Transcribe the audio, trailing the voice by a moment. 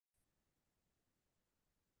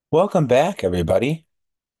Welcome back, everybody.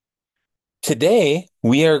 Today,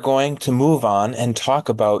 we are going to move on and talk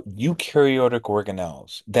about eukaryotic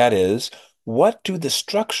organelles. That is, what do the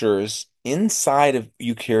structures inside of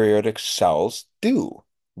eukaryotic cells do?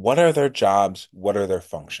 What are their jobs? What are their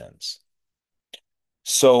functions?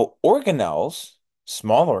 So, organelles,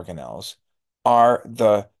 small organelles, are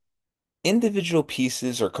the individual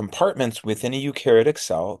pieces or compartments within a eukaryotic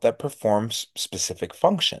cell that perform specific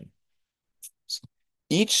function.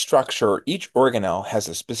 Each structure, each organelle has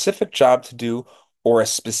a specific job to do or a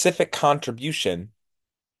specific contribution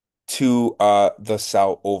to the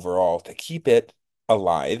cell overall to keep it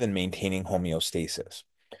alive and maintaining homeostasis.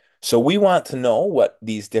 So we want to know what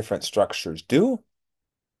these different structures do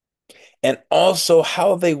and also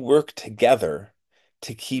how they work together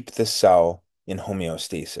to keep the cell in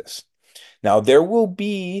homeostasis. Now, there will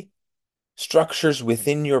be structures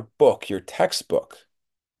within your book, your textbook,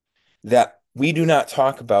 that we do not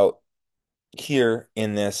talk about here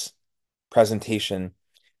in this presentation,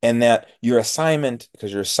 and that your assignment,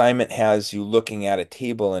 because your assignment has you looking at a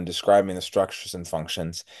table and describing the structures and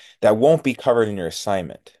functions, that won't be covered in your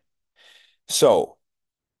assignment. So,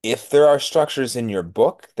 if there are structures in your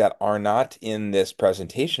book that are not in this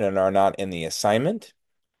presentation and are not in the assignment,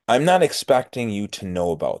 I'm not expecting you to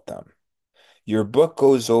know about them. Your book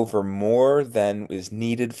goes over more than is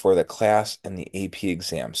needed for the class and the AP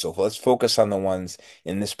exam. So let's focus on the ones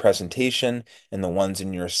in this presentation and the ones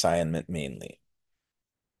in your assignment mainly.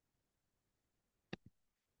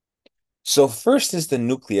 So first is the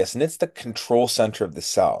nucleus, and it's the control center of the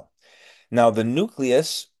cell. Now, the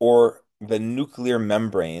nucleus or the nuclear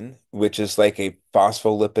membrane, which is like a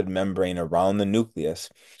phospholipid membrane around the nucleus,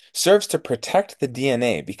 serves to protect the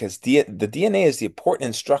DNA because the DNA is the important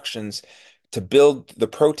instructions to build the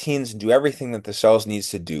proteins and do everything that the cells needs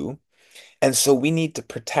to do. And so we need to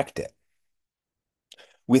protect it.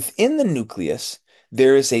 Within the nucleus,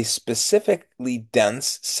 there is a specifically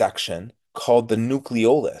dense section called the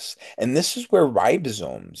nucleolus, and this is where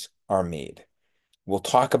ribosomes are made. We'll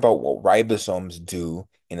talk about what ribosomes do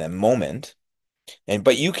in a moment.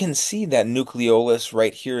 But you can see that nucleolus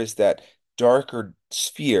right here is that darker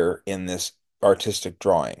sphere in this artistic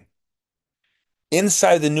drawing.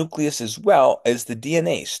 Inside the nucleus as well is the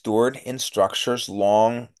DNA stored in structures,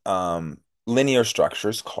 long linear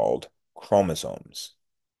structures called chromosomes.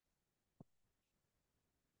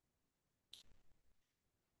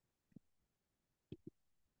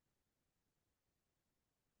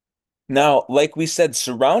 Now, like we said,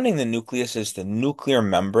 surrounding the nucleus is the nuclear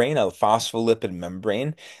membrane, a phospholipid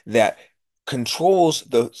membrane that controls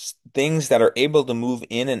the things that are able to move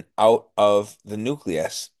in and out of the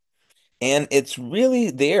nucleus. And it's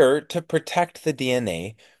really there to protect the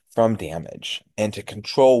DNA from damage and to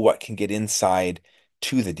control what can get inside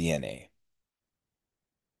to the DNA.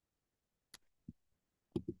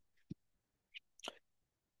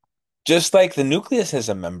 Just like the nucleus has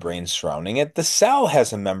a membrane surrounding it, the cell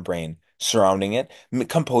has a membrane surrounding it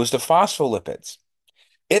composed of phospholipids.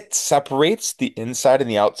 It separates the inside and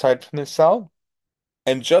the outside from the cell.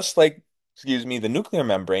 And just like, excuse me, the nuclear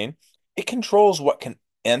membrane, it controls what can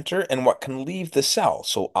enter and what can leave the cell.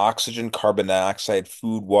 So oxygen, carbon dioxide,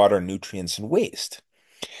 food, water, nutrients, and waste.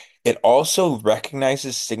 It also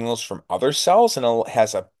recognizes signals from other cells and it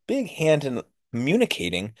has a big hand in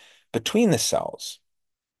communicating between the cells.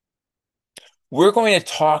 We're going to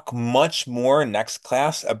talk much more next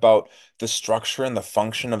class about the structure and the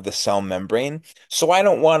function of the cell membrane. So I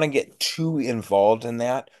don't want to get too involved in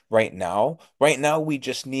that right now. Right now, we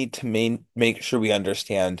just need to make sure we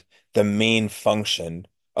understand the main function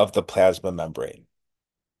of the plasma membrane.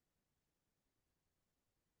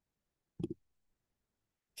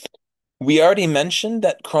 We already mentioned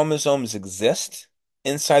that chromosomes exist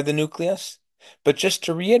inside the nucleus, but just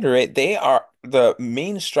to reiterate, they are the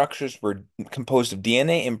main structures were composed of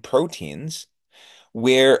DNA and proteins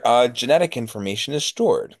where genetic information is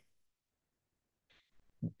stored.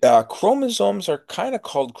 Chromosomes are kind of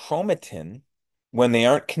called chromatin when they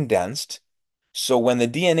aren't condensed. So when the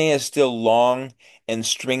DNA is still long and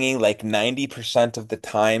stringy, like 90% of the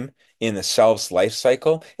time in the cell's life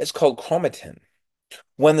cycle, it's called chromatin.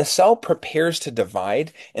 When the cell prepares to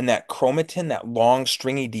divide and that chromatin, that long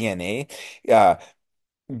stringy DNA, uh,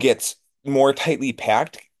 gets more tightly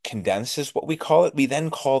packed, condenses what we call it, we then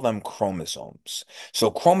call them chromosomes.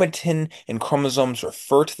 So chromatin and chromosomes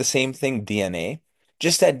refer to the same thing, DNA,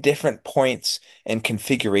 just at different points and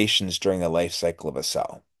configurations during the life cycle of a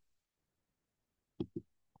cell.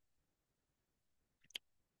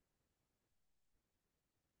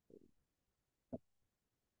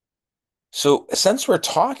 So since we're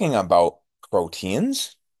talking about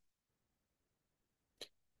proteins,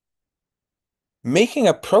 Making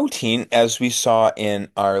a protein, as we saw in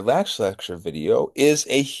our last lecture video, is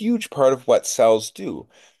a huge part of what cells do.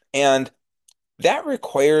 And that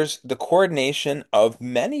requires the coordination of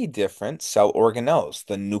many different cell organelles,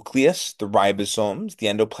 the nucleus, the ribosomes, the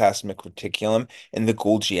endoplasmic reticulum, and the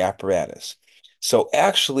Golgi apparatus. So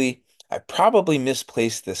actually, I probably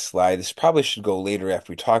misplaced this slide. This probably should go later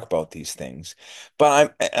after we talk about these things.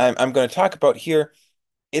 But I'm going to talk about here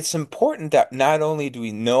it's important that not only do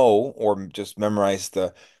we know or just memorize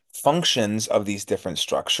the functions of these different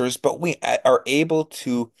structures, but we are able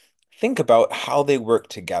to think about how they work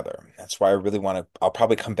together. That's why I really want to, I'll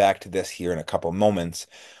probably come back to this here in a couple moments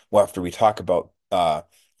after we talk about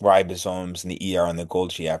ribosomes and the ER and the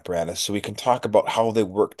Golgi apparatus, so we can talk about how they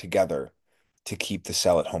work together to keep the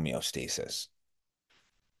cell at homeostasis.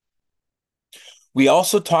 We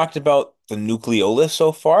also talked about the nucleolus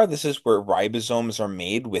so far. This is where ribosomes are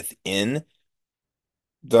made within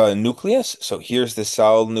the nucleus. So here's the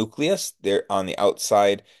cell nucleus there on the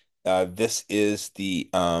outside. This is the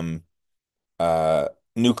uh,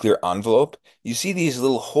 nuclear envelope. You see these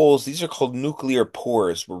little holes. These are called nuclear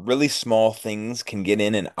pores, where really small things can get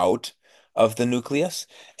in and out of the nucleus.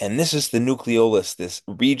 And this is the nucleolus, this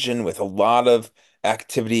region with a lot of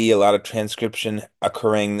activity, a lot of transcription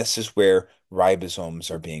occurring. This is where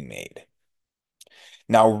ribosomes are being made.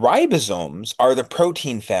 Now, ribosomes are the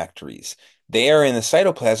protein factories. They are in the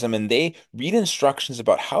cytoplasm and they read instructions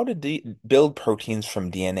about how to build proteins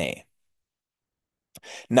from DNA.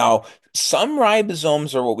 Now, some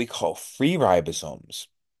ribosomes are what we call free ribosomes.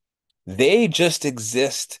 They just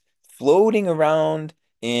exist floating around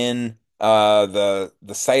in the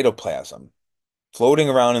cytoplasm, floating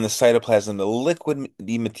around in the cytoplasm, the liquid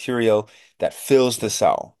material that fills the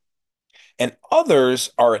cell. And others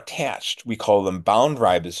are attached, we call them bound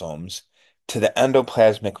ribosomes, to the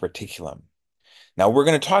endoplasmic reticulum. Now, we're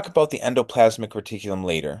going to talk about the endoplasmic reticulum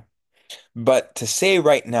later, but to say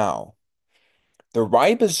right now, the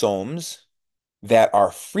ribosomes that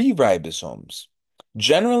are free ribosomes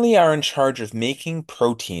generally are in charge of making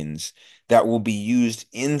proteins that will be used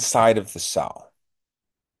inside of the cell.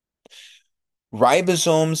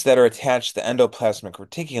 Ribosomes that are attached to the endoplasmic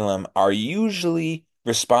reticulum are usually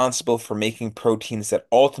responsible for making proteins that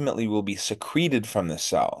ultimately will be secreted from the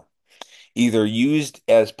cell, either used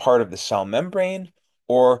as part of the cell membrane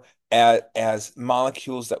or as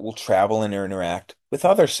molecules that will travel and interact with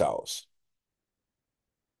other cells.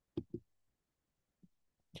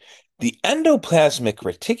 The endoplasmic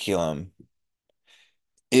reticulum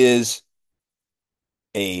is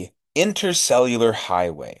a intercellular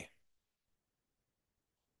highway.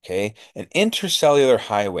 Okay, an intercellular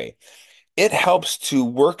highway. It helps to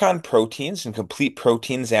work on proteins and complete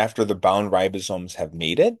proteins after the bound ribosomes have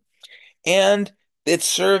made it. And it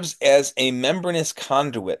serves as a membranous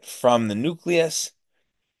conduit from the nucleus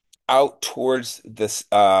out towards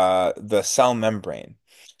the cell membrane.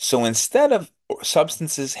 So instead of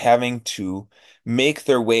substances having to make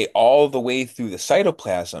their way all the way through the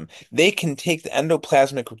cytoplasm, they can take the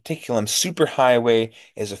endoplasmic reticulum superhighway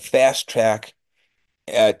as a fast track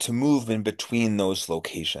to move in between those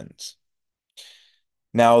locations.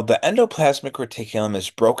 Now, the endoplasmic reticulum is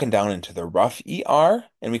broken down into the rough ER,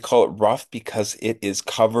 and we call it rough because it is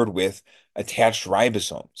covered with attached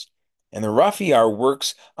ribosomes. And the rough ER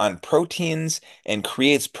works on proteins and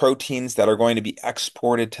creates proteins that are going to be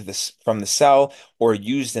exported to this from the cell or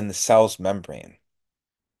used in the cell's membrane.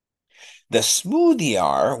 The smooth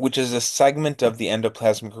ER, which is a segment of the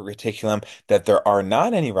endoplasmic reticulum that there are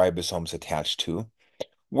not any ribosomes attached to,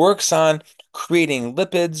 works on creating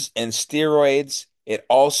lipids and steroids. It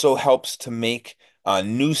also helps to make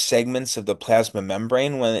new segments of the plasma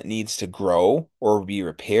membrane when it needs to grow or be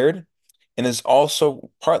repaired, and is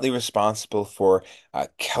also partly responsible for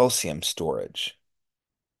calcium storage.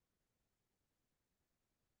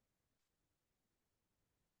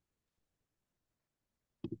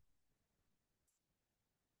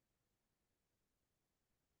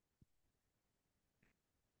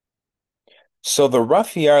 So the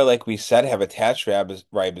rough ER, like we said, have attached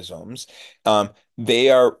ribosomes.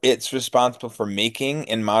 It's responsible for making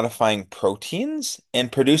and modifying proteins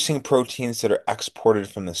and producing proteins that are exported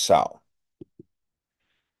from the cell.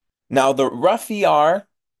 Now, the rough ER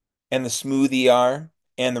and the smooth ER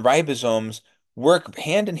and the ribosomes work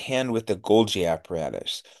hand in hand with the Golgi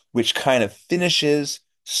apparatus, which kind of finishes,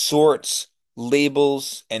 sorts,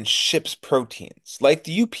 labels, and ships proteins, like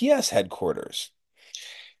the UPS headquarters.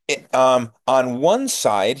 On one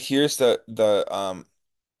side, here's the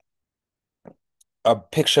a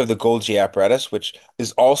picture of the Golgi apparatus, which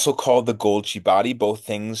is also called the Golgi body. Both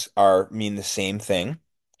things are mean the same thing.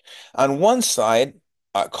 On one side,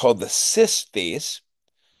 called the cis phase,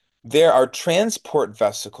 there are transport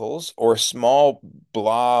vesicles or small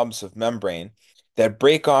blobs of membrane that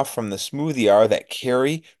break off from the smooth ER that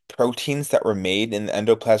carry proteins that were made in the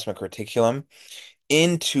endoplasmic reticulum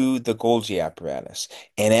into the Golgi apparatus.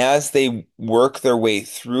 And as they work their way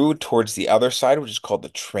through towards the other side, which is called the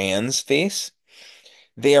transphase,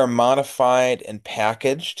 they are modified and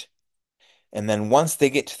packaged. And then once they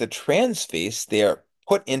get to the transphase, they are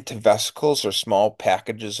put into vesicles or small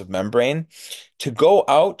packages of membrane to go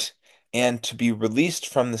out and to be released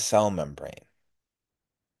from the cell membrane.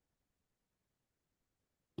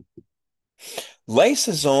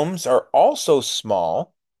 Lysosomes are also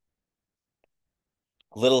small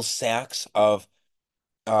little sacs of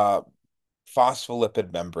uh,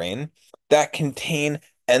 phospholipid membrane that contain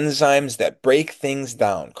enzymes that break things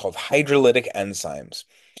down called hydrolytic enzymes.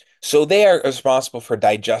 So they are responsible for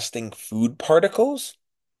digesting food particles,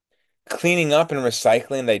 cleaning up and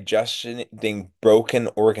recycling, digesting broken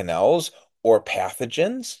organelles or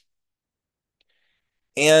pathogens.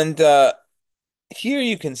 And here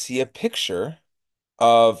you can see a picture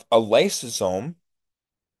of a lysosome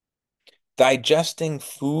digesting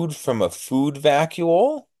food from a food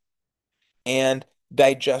vacuole and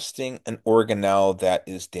digesting an organelle that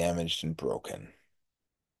is damaged and broken.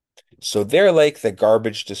 So they're like the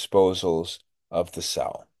garbage disposals of the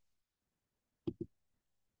cell.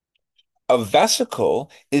 A vesicle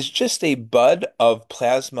is just a bud of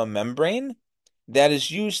plasma membrane that is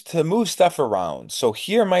used to move stuff around. So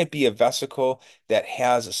here might be a vesicle that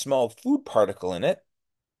has a small food particle in it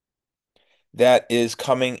that is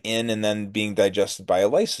coming in and then being digested by a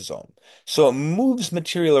lysosome. So it moves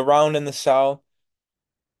material around in the cell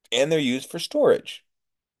and they're used for storage.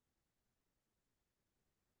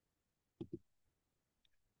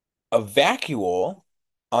 A vacuole,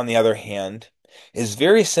 on the other hand, is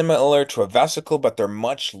very similar to a vesicle, but they're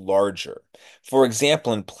much larger. For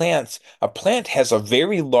example, in plants, a plant has a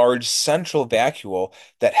very large central vacuole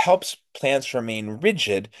that helps plants remain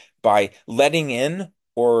rigid by letting in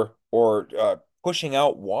or pushing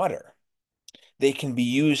out water. They can be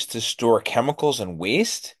used to store chemicals and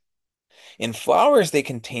waste. In flowers, they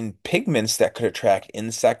contain pigments that could attract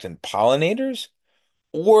insect and pollinators,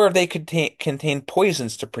 or they could contain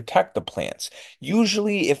poisons to protect the plants.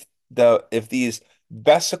 Usually, if these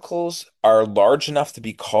vesicles are large enough to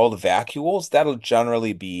be called vacuoles, that'll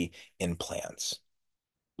generally be in plants.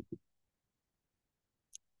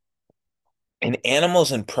 In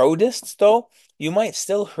animals and protists, though, you might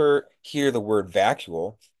still hear the word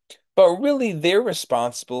vacuole, but really they're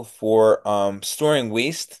responsible for storing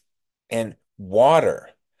waste and water,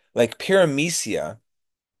 like paramecia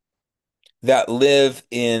that live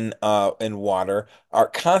in water are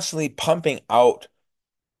constantly pumping out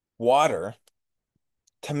water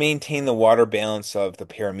to maintain the water balance of the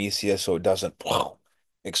paramecia so it doesn't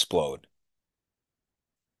explode.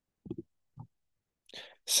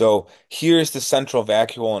 So here's the central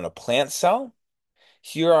vacuole in a plant cell.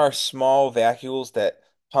 Here are small vacuoles that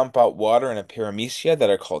pump out water in a paramecia that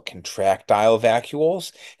are called contractile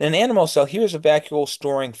vacuoles. In an animal cell, here's a vacuole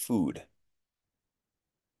storing food.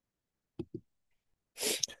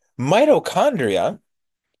 Mitochondria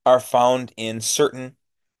are found in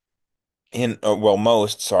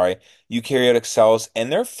most, sorry, eukaryotic cells,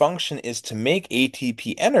 and their function is to make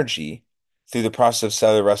ATP energy through the process of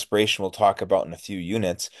cellular respiration, we'll talk about in a few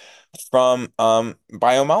units, from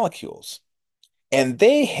biomolecules. And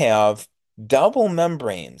they have double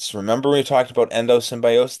membranes. Remember we talked about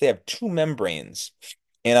endosymbiosis? They have two membranes.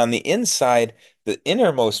 And on the inside, the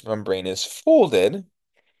innermost membrane is folded,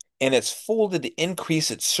 and it's folded to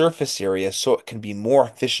increase its surface area so it can be more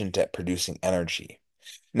efficient at producing energy.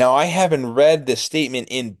 Now, I haven't read this statement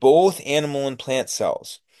in both animal and plant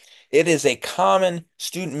cells. It is a common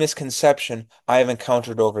student misconception I have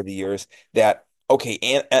encountered over the years that, okay,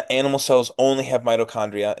 animal cells only have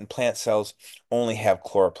mitochondria and plant cells only have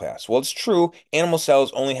chloroplasts. Well, it's true, animal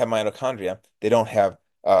cells only have mitochondria. They don't have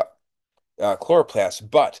uh, chloroplasts,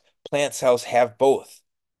 but plant cells have both.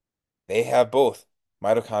 They have both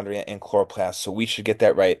mitochondria and chloroplasts, so we should get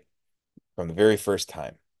that right from the very first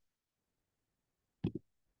time.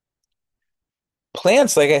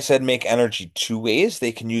 Plants, like I said, make energy two ways.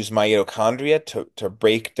 They can use mitochondria to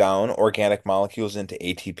break down organic molecules into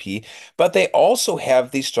ATP, but they also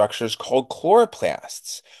have these structures called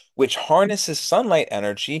chloroplasts, which harnesses sunlight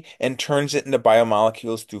energy and turns it into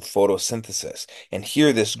biomolecules through photosynthesis. And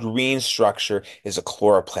here, this green structure is a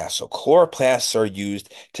chloroplast. So chloroplasts are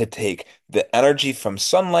used to take the energy from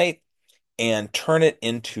sunlight and turn it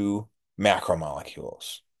into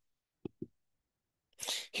macromolecules.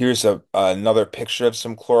 Here's another picture of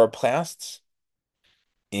some chloroplasts.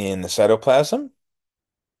 in the cytoplasm.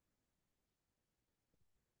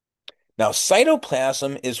 Now,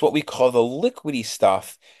 cytoplasm is what we call the liquidy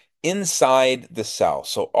stuff inside the cell.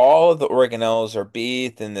 So all of the organelles are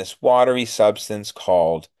bathed in this watery substance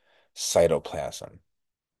called cytoplasm.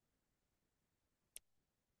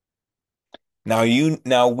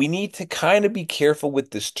 Now we need to kind of be careful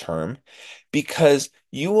with this term because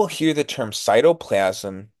you will hear the term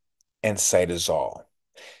cytoplasm and cytosol.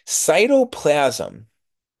 Cytoplasm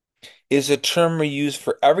is a term we use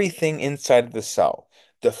for everything inside of the cell.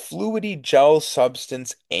 The fluidy gel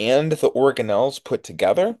substance and the organelles put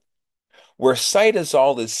together, where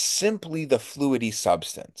cytosol is simply the fluidy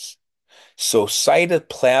substance. So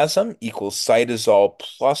cytoplasm equals cytosol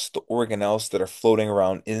plus the organelles that are floating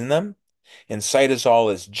around in them, and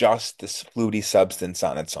cytosol is just this fluidy substance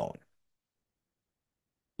on its own.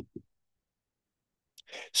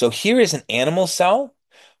 So here is an animal cell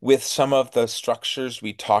with some of the structures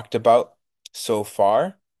we talked about so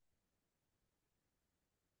far.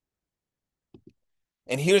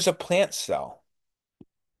 And here's a plant cell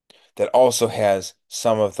that also has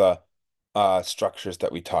some of the structures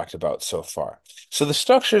that we talked about so far. So the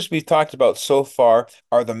structures we've talked about so far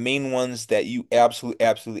are the main ones that you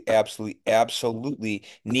absolutely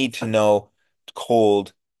need to know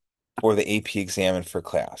cold for the AP exam and for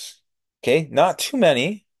class. Okay, not too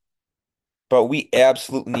many, but we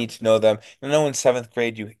absolutely need to know them. I know in seventh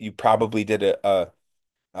grade you probably did a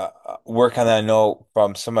work on that. I know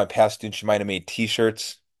from some of my past students you might have made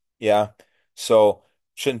t-shirts. Yeah, so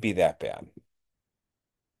shouldn't be that bad.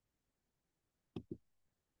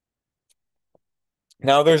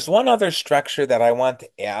 Now, there's one other structure that I want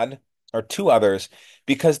to add, or two others,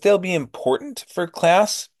 because they'll be important for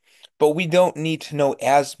class, but we don't need to know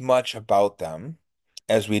as much about them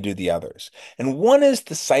as we do the others. And one is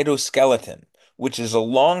the cytoskeleton, which is a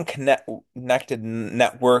long connected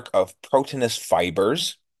network of proteinous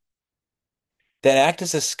fibers that act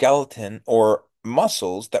as a skeleton or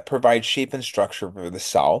muscles that provide shape and structure for the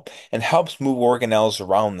cell and helps move organelles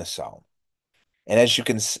around the cell. And as you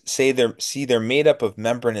can see, they're made up of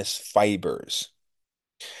membranous fibers.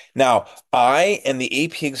 Now, I and the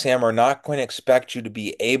AP exam are not going to expect you to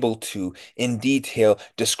be able to, in detail,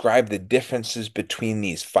 describe the differences between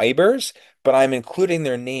these fibers, but I'm including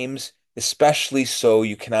their names, especially so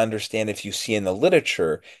you can understand if you see in the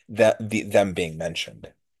literature them being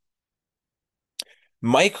mentioned.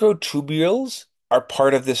 Microtubules are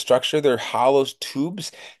part of this structure. They're hollow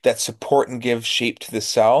tubes that support and give shape to the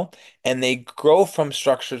cell, and they grow from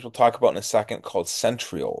structures we'll talk about in a second called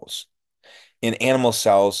centrioles in animal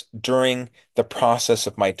cells during the process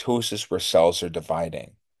of mitosis where cells are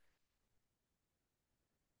dividing.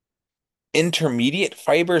 Intermediate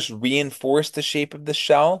fibers reinforce the shape of the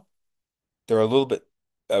shell. They're a little bit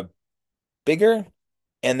uh, bigger,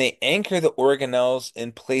 and they anchor the organelles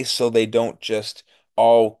in place so they don't just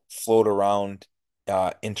all float around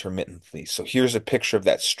intermittently. So here's a picture of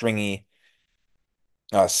that stringy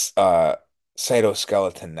uh,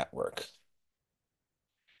 cytoskeleton network.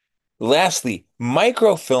 Lastly,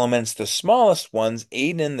 microfilaments, the smallest ones,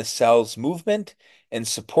 aid in the cell's movement and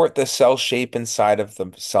support the cell shape inside of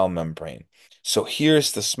the cell membrane. So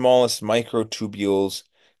here's the smallest microtubules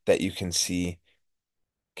that you can see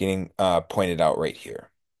getting pointed out right here.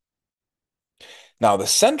 Now, the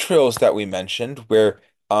centrioles that we mentioned, where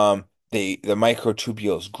the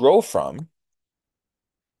microtubules grow from,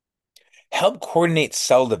 help coordinate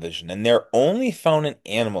cell division, and they're only found in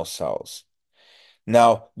animal cells.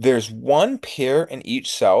 Now, there's one pair in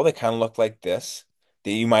each cell that kind of look like this,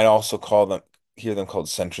 that you might also hear them called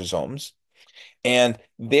centrosomes. And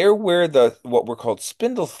they're where the what were called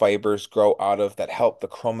spindle fibers grow out of that help the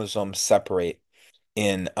chromosomes separate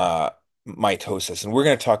in mitosis. And we're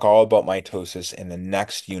going to talk all about mitosis in the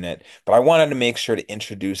next unit, but I wanted to make sure to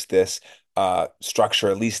introduce this structure,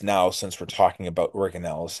 at least now, since we're talking about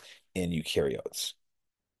organelles in eukaryotes.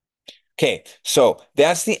 Okay, so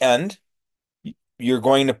that's the end. You're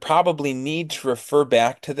going to probably need to refer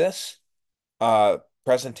back to this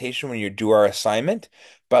presentation when you do our assignment,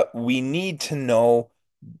 but we need to know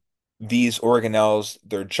these organelles,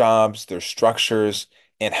 their jobs, their structures,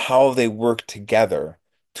 and how they work together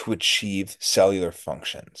to achieve cellular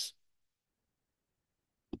functions.